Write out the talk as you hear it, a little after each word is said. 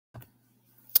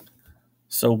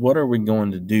So, what are we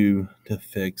going to do to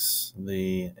fix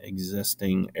the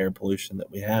existing air pollution that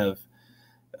we have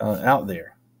out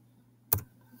there?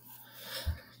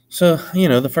 So,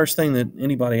 the first thing that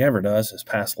anybody ever does is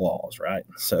pass laws, right?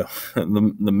 So,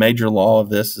 the major law of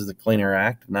this is the Clean Air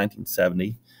Act of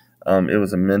 1970. It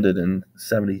was amended in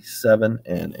 77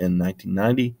 and in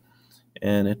 1990,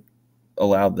 and it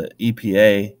allowed the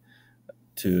EPA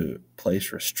to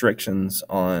place restrictions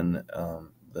on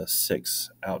the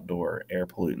six outdoor air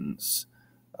pollutants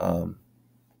um,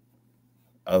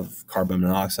 of carbon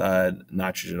monoxide,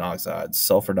 nitrogen oxide,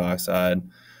 sulfur dioxide,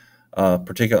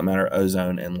 particulate matter,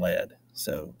 ozone, and lead.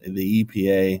 So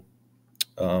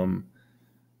um,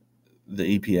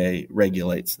 the EPA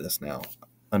regulates this now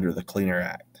under the Clean Air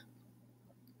Act.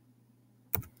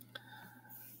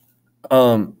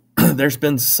 There's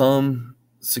been some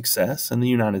success in the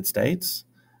United States.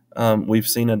 We've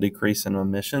seen a decrease in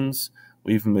emissions.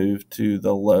 We've moved to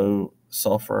the low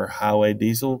sulfur highway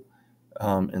diesel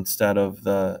instead of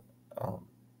the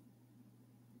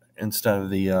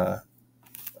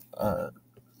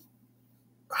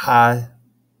high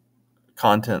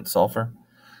content sulfur.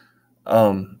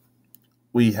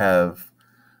 We have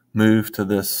moved to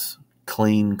this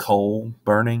clean coal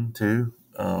burning too,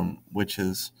 which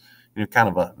is kind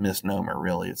of a misnomer.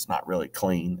 Really, it's not really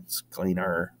clean; it's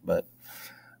cleaner.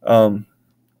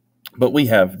 But we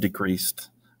have decreased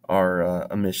our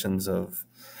emissions of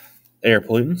air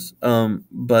pollutants.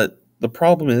 But the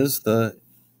problem is the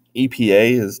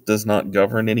EPA does not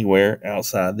govern anywhere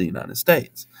outside the United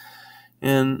States.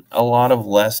 And a lot of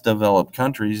less developed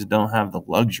countries don't have the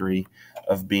luxury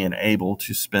of being able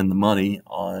to spend the money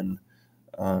on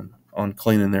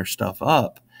cleaning their stuff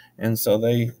up, and so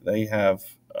they have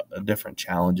different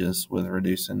challenges with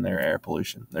reducing their air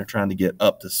pollution. They're trying to get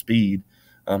up to speed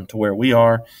to where we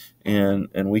are, and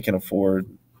we can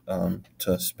afford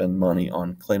to spend money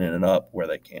on cleaning it up where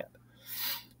they can't.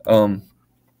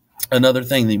 Another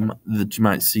thing that you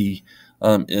might see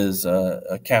is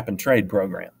a cap and trade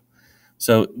program.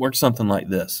 So it works something like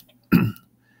this.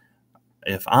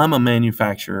 If I'm a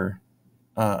manufacturer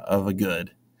of a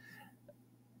good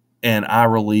and I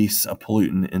release a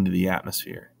pollutant into the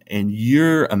atmosphere, and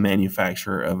you're a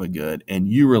manufacturer of a good and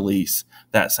you release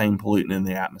that same pollutant in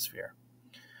the atmosphere,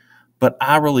 but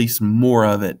I release more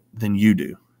of it than you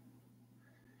do,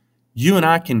 you and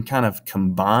I can kind of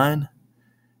combine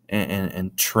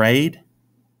and trade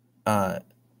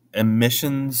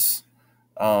emissions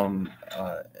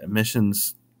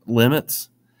emissions limits,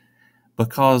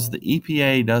 because the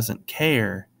EPA doesn't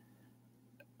care.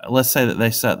 Let's say that they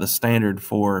set the standard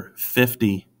for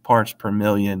 50 parts per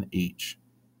million each.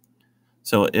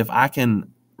 So if I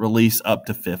can release up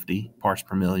to 50 parts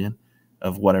per million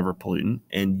of whatever pollutant,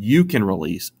 and you can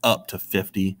release up to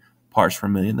 50 parts per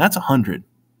million, that's 100.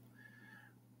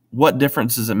 What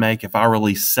difference does it make if I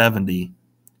release 70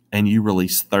 and you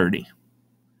release 30?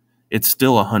 It's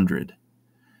still 100.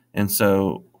 And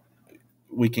so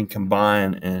we can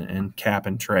combine and cap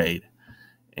and trade.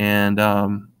 And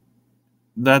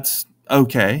that's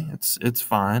okay. It's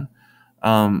fine.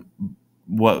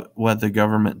 What the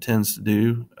government tends to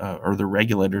do, or the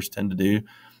regulators tend to do,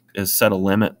 is set a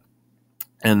limit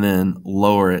and then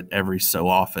lower it every so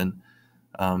often,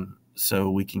 so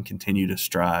we can continue to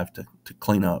strive to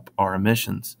clean up our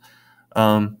emissions.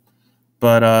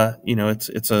 But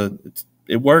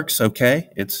it works okay.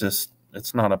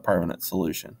 It's not a permanent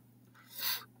solution.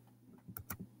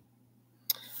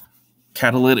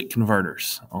 Catalytic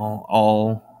converters.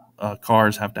 All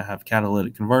cars have to have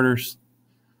catalytic converters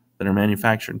that are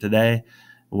manufactured today.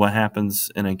 What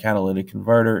happens in a catalytic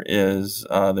converter is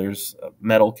there's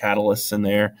metal catalysts in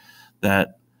there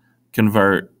that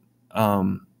convert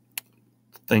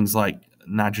things like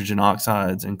nitrogen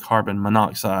oxides and carbon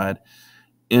monoxide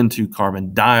into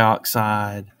carbon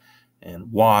dioxide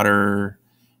and water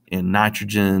and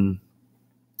nitrogen,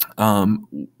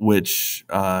 which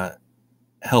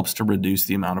helps to reduce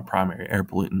the amount of primary air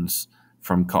pollutants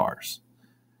from cars.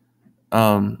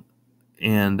 And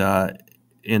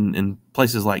in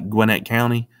places like Gwinnett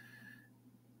County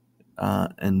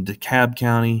and DeKalb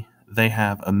County, they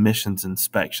have emissions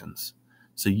inspections.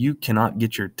 So you cannot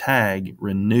get your tag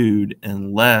renewed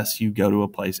unless you go to a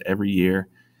place every year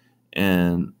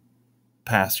and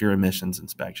pass your emissions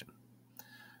inspection.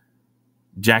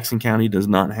 Jackson County does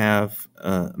not have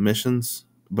emissions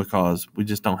because we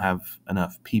just don't have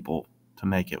enough people to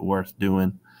make it worth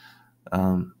doing.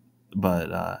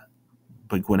 But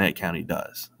Gwinnett County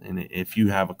does. And if you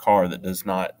have a car that does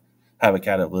not have a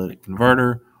catalytic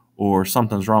converter or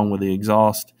something's wrong with the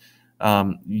exhaust,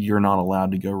 you're not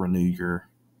allowed to go renew your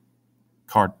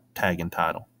car tag and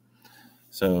title.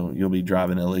 So you'll be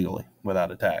driving illegally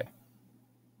without a tag.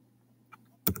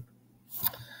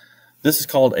 This is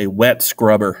called a wet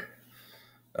scrubber.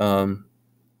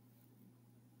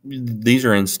 These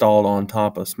are installed on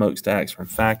top of smokestacks from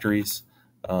factories.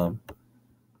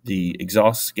 The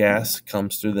exhaust gas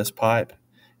comes through this pipe,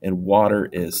 and water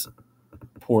is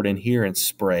poured in here and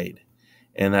sprayed.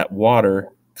 And that water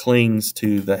clings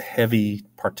to the heavy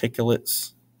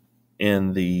particulates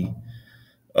in the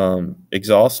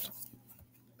exhaust,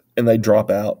 and they drop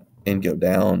out and go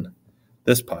down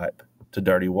this pipe to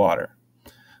dirty water.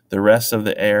 The rest of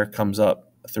the air comes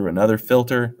up through another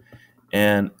filter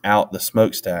and out the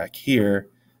smokestack here,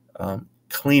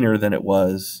 cleaner than it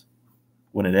was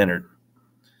when it entered.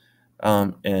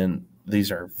 And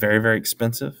these are very, very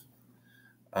expensive.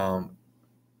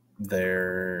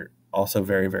 They're also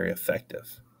very, very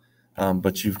effective.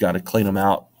 But you've got to clean them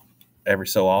out every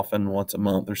so often, once a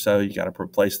month or so. You got to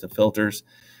replace the filters,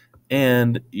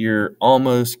 and you're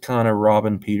almost kind of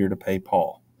robbing Peter to pay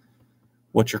Paul.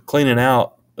 What you're cleaning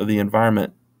out of the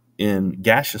environment in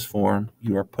gaseous form,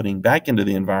 you are putting back into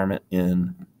the environment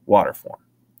in water form.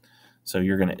 So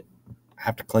you're going to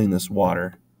have to clean this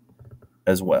water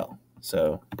as well.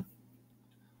 So,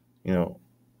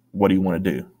 what do you want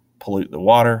to do? Pollute the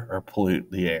water or pollute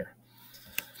the air?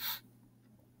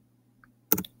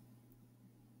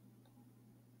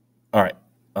 All right.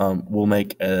 We'll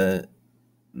make a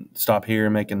stop here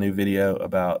and make a new video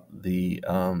about the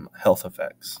health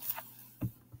effects.